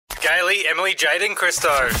Gailey, Emily, Jade and Christo.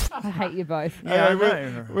 I hate you both. Yeah, I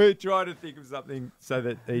know. We're trying to think of something so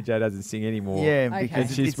that EJ doesn't sing anymore. Yeah, Okay.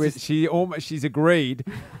 because And she's agreed,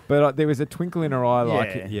 but there was a twinkle in her eye.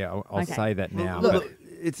 I'll Okay. say that now. Look, but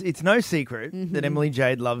it's no secret that Emily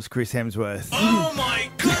Jade loves Chris Hemsworth. Oh my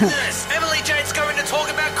goodness! Emily Jade's going to talk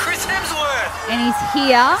about Chris Hemsworth. And he's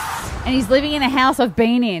here, and he's living in a house I've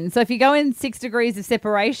been in. So if you go in 6 degrees of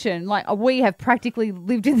separation, like we have practically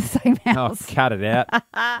lived in the same oh, house, cut it out.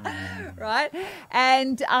 right?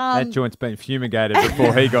 And That joint's been fumigated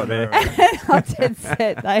before he got there. I'm dead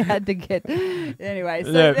set. They had to get anyway.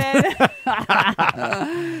 So then,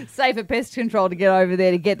 safer pest control to get over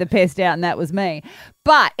there to get the pest out, and that was me.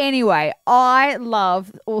 But anyway, I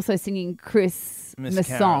love also singing Christmas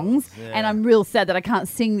Carols, songs, yeah. and I'm real sad that I can't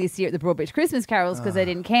sing this year at the Broadbeach Christmas Carols because they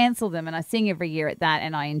didn't cancel them, and I sing every year at that,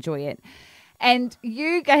 and I enjoy it. And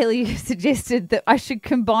you, Gailey, suggested that I should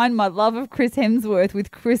combine my love of Chris Hemsworth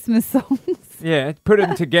with Christmas songs. Yeah, put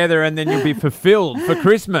them together and then you'll be fulfilled for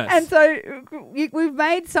Christmas. And so we've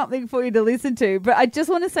made something for you to listen to. But I just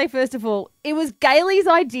want to say, first of all, it was Gailey's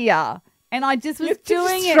idea. And I just was You've doing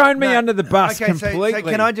just it. thrown me under the bus Okay, completely. so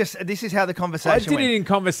can I just... This is how the I conversation did went. it in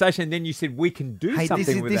conversation, and then you said we can do Hey,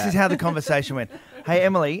 something with this that. is how the conversation went. Hey,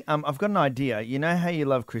 Emily, I've got an idea. You know how you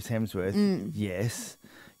love Chris Hemsworth? Yes.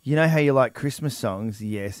 You know how you like Christmas songs?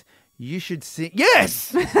 Yes. You should sing. Yes!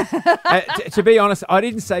 To be honest, I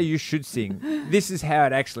didn't say you should sing. This is how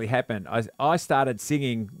it actually happened. I started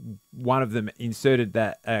singing. One of them inserted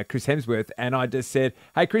that Chris Hemsworth, and I just said,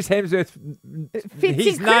 "Hey, Chris Hemsworth,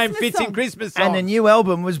 his name fits in Christmas songs." And a new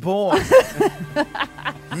album was born.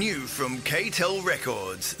 New from KTEL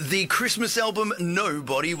Records, the Christmas album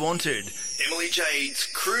Nobody Wanted. Emily Jade's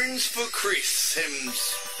Croons for Chris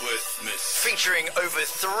Hemsworthmas. Featuring over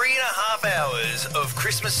 3.5 hours of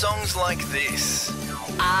Christmas songs like this.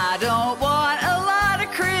 I don't want a lot of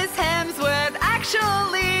Chris Hemsworth.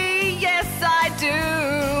 Actually, yes, I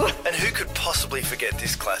do. And who could possibly forget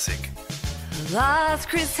this classic? Last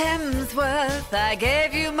Chris Hemsworth, I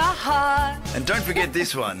gave you my heart. And don't forget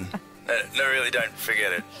this one. No, really, don't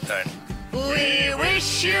forget it. Don't. We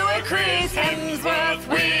wish you a Chris Hemsworth.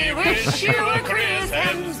 We wish you a Chris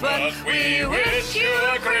Hemsworth. We wish you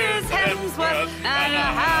a Chris Hemsworth and a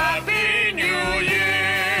happy new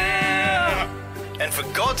year. And for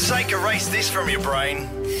God's sake, erase this from your brain.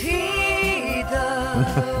 Feed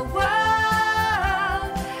the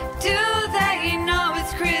world. Do they know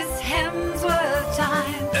it's Chris Hemsworth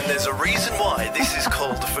time? And there's a reason why this is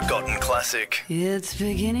called a forgotten classic. It's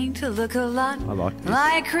beginning to look a lot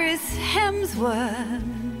like Chris Hemsworth.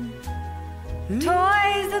 Toys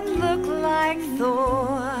that look like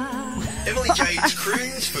Thor. Emily Jade's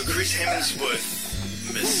Croons for Chris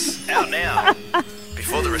Hemsworth. Miss out now.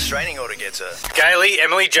 Before the restraining order gets her. Gailey,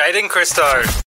 Emily, Jade and Christo.